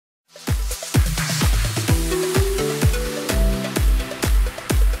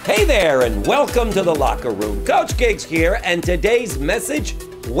Hey there, and welcome to the Locker Room. Coach Giggs here, and today's message,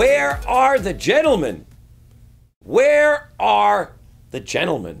 where are the gentlemen? Where are the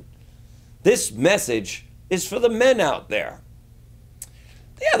gentlemen? This message is for the men out there.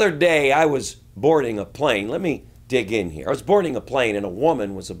 The other day, I was boarding a plane. Let me dig in here. I was boarding a plane, and a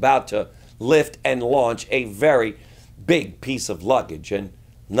woman was about to lift and launch a very big piece of luggage, and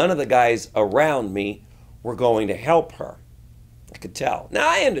none of the guys around me were going to help her. I could tell. Now,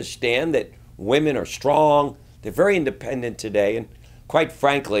 I understand that women are strong. They're very independent today, and quite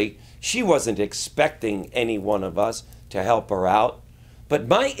frankly, she wasn't expecting any one of us to help her out. But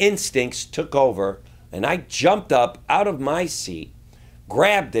my instincts took over, and I jumped up out of my seat,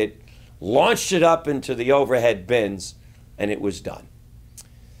 grabbed it, launched it up into the overhead bins, and it was done.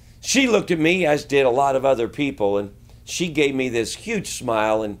 She looked at me, as did a lot of other people, and she gave me this huge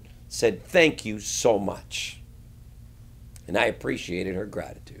smile and said, "Thank you so much." And I appreciated her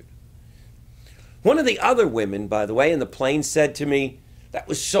gratitude. One of the other women, by the way, in the plane said to me, "That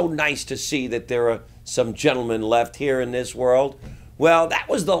was so nice to see that there are some gentlemen left here in this world." Well, that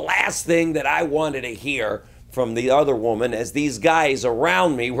was the last thing that I wanted to hear from the other woman, as these guys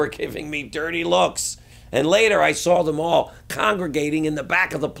around me were giving me dirty looks. And later I saw them all congregating in the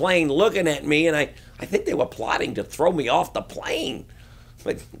back of the plane looking at me, and I think they were plotting to throw me off the plane.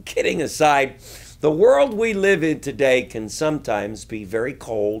 But kidding aside, the world we live in today can sometimes be very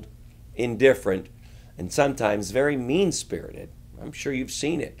cold, indifferent, and sometimes very mean-spirited. I'm sure you've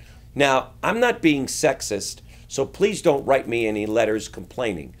seen it. Now, I'm not being sexist, so please don't write me any letters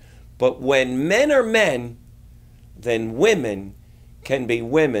complaining. But when men are men, then women can be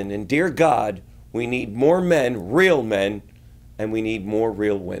women. And dear God, we need more men, real men, and we need more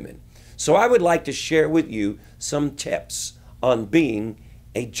real women. So I would like to share with you some tips on being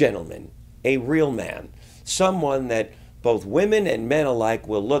a gentleman, a real man, someone that both women and men alike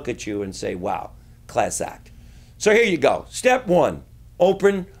will look at you and say, "Wow, class act." So here you go. Step one,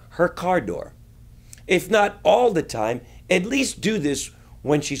 open her car door. If not all the time, at least do this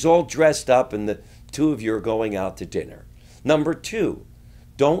when she's all dressed up and the two of you are going out to dinner. Number two,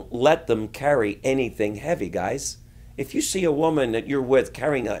 don't let them carry anything heavy, guys. If you see a woman that you're with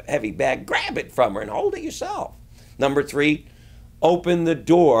carrying a heavy bag, grab it from her and hold it yourself. Number three, open the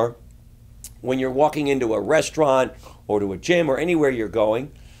door when you're walking into a restaurant or to a gym or anywhere you're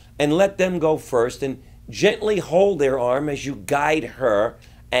going, and let them go first and gently hold their arm as you guide her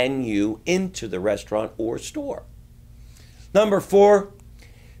and you into the restaurant or store. Number four,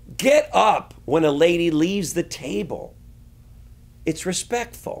 get up when a lady leaves the table. It's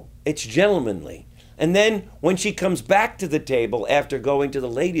respectful. It's gentlemanly. And then when she comes back to the table after going to the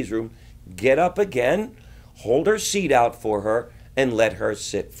ladies' room, get up again, hold her seat out for her, and let her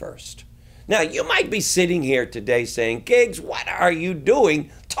sit first. Now, you might be sitting here today saying, "Giggs, what are you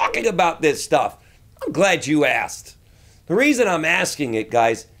doing talking about this stuff?" I'm glad you asked. The reason I'm asking it,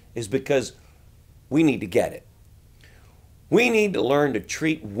 guys, is because we need to get it. We need to learn to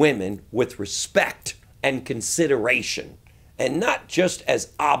treat women with respect and consideration, and not just as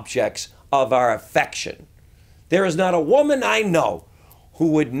objects of our affection. There is not a woman I know who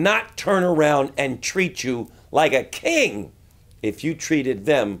would not turn around and treat you like a king if you treated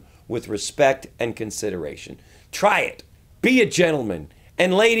them with respect and consideration. Try it. Be a gentleman.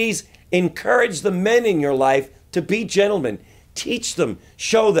 And ladies, encourage the men in your life to be gentlemen. Teach them.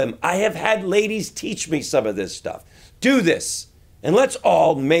 Show them. I have had ladies teach me some of this stuff. Do this. And let's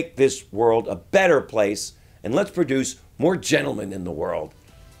all make this world a better place. And let's produce more gentlemen in the world.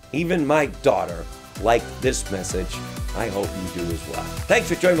 Even my daughter liked this message. I hope you do as well. Thanks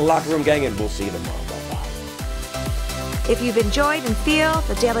for joining the Locker Room Gang, and we'll see you tomorrow. Bye-bye. If you've enjoyed and feel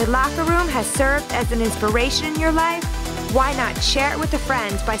the Daily Locker Room has served as an inspiration in your life, why not share it with a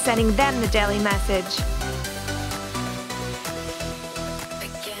friend by sending them the daily message?